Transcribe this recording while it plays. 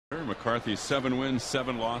McCarthy 7 wins,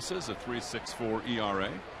 7 losses, a 3.64 ERA.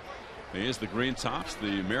 Here's the green tops,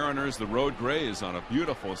 the Mariners, the road grays on a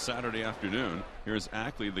beautiful Saturday afternoon. Here's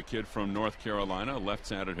Ackley, the kid from North Carolina,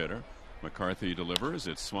 left-handed hitter. McCarthy delivers.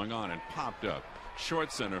 It's swung on and popped up.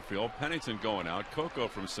 Short center field. Pennington going out. Coco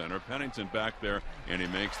from center. Pennington back there, and he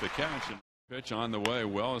makes the catch. And pitch on the way.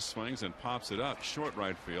 Wells swings and pops it up. Short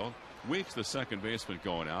right field. Weeks, the second baseman,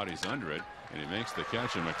 going out. He's under it, and he makes the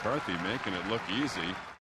catch. And McCarthy making it look easy.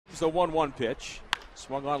 It's the 1-1 pitch.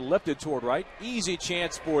 Swung on, lifted toward right. Easy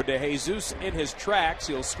chance for DeJesus in his tracks.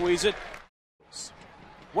 He'll squeeze it.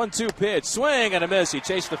 1-2 pitch. Swing and a miss. He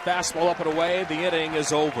chased the fastball up and away. The inning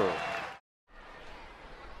is over.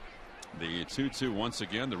 The 2-2 once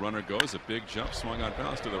again. The runner goes. A big jump. Swung on,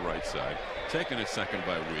 bounce to the right side. Taken at second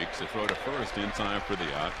by Weeks. A throw to first in time for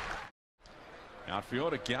the out.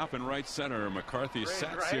 Outfield, a gap in right center. McCarthy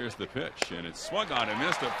sets. Here's the pitch. And it's swung on and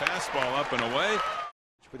missed. A fastball up and away.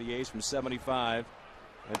 For the A's from 75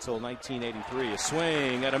 until 1983. A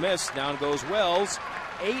swing and a miss. Down goes Wells.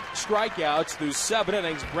 8 strikeouts through 7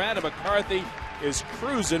 innings. Brandon McCarthy is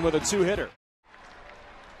cruising with a 2-hitter.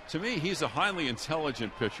 To me, he's a highly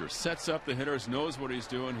intelligent pitcher. Sets up the hitters, knows what he's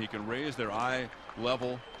doing. He can raise their eye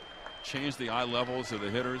level, change the eye levels of the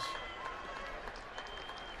hitters.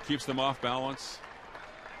 Keeps them off balance.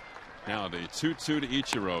 Now the 2-2 to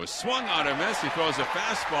Ichiro. Swung on a miss. He throws a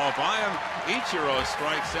fastball by him. Ichiro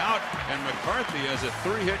strikes out, and McCarthy has a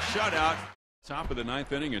 3-hit shutout. Top of the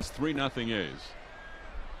 9th inning, it's 3-0 A's.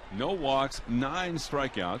 No walks, 9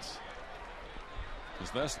 strikeouts.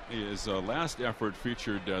 His last effort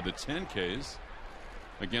featured the 10 Ks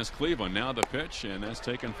against Cleveland. Now the pitch, and that's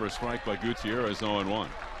taken for a strike by Gutierrez, 0-1.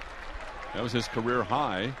 That was his career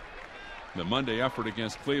high. The Monday effort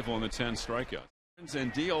against Cleveland, the 10 strikeouts.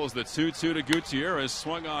 And deals the 2-2 to Gutierrez.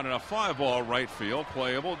 Swung on in a fly ball right field.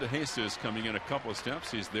 Playable. DeJesus coming in a couple of steps.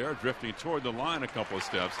 He's there, drifting toward the line a couple of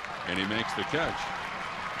steps, and he makes the catch.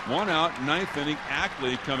 1 out, 9th inning.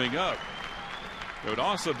 Ackley coming up. It would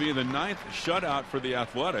also be the 9th shutout for the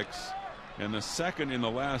Athletics and the 2nd in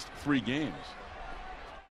the last 3 games.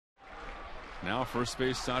 Now first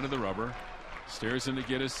base side of the rubber. Stares in to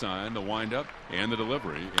get his sign, the windup, and the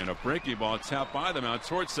delivery. And a breaking ball tapped by them out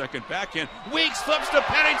towards second, backhand. Weeks flips to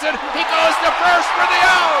Pennington. He goes to first for the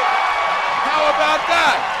out. How about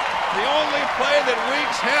that? The only play that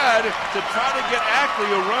Weeks had to try to get Ackley,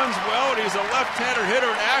 who runs well, and he's a left-hander hitter,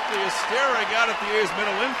 and Ackley is staring out at the A's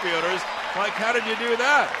middle infielders like, how did you do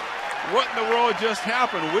that? What in the world just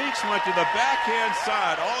happened? Weeks went to the backhand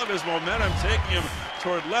side, all of his momentum taking him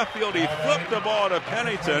toward left field. He flipped the ball to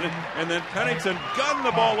Pennington, and then Pennington gunned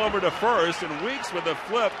the ball over to first, and Weeks with a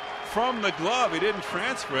flip from the glove. He didn't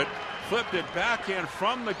transfer it. Flipped it backhand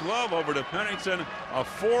from the glove over to Pennington. A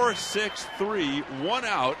 4-6-3, 1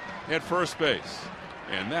 out at first base.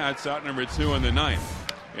 And that's out number 2 in the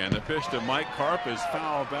 9th. And the pitch to Mike Karp is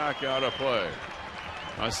fouled back out of play.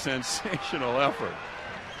 A sensational effort.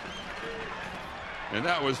 And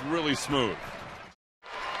that was really smooth.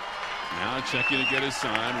 Now checking to get his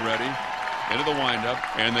sign, ready. Into the windup,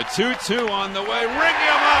 and the 2-2 on the way. Ring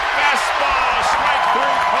him up, fastball, strike 3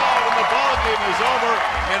 called, and the ball game is over.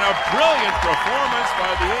 And a brilliant performance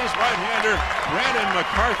by the A's right-hander Brandon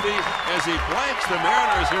McCarthy as he blanks the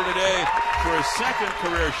Mariners here today for his 2nd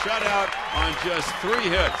career shutout on just 3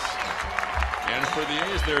 hits. And for the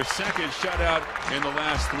A's, their 2nd shutout in the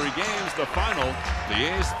last 3 games. The final,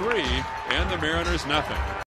 the A's 3 and the Mariners nothing.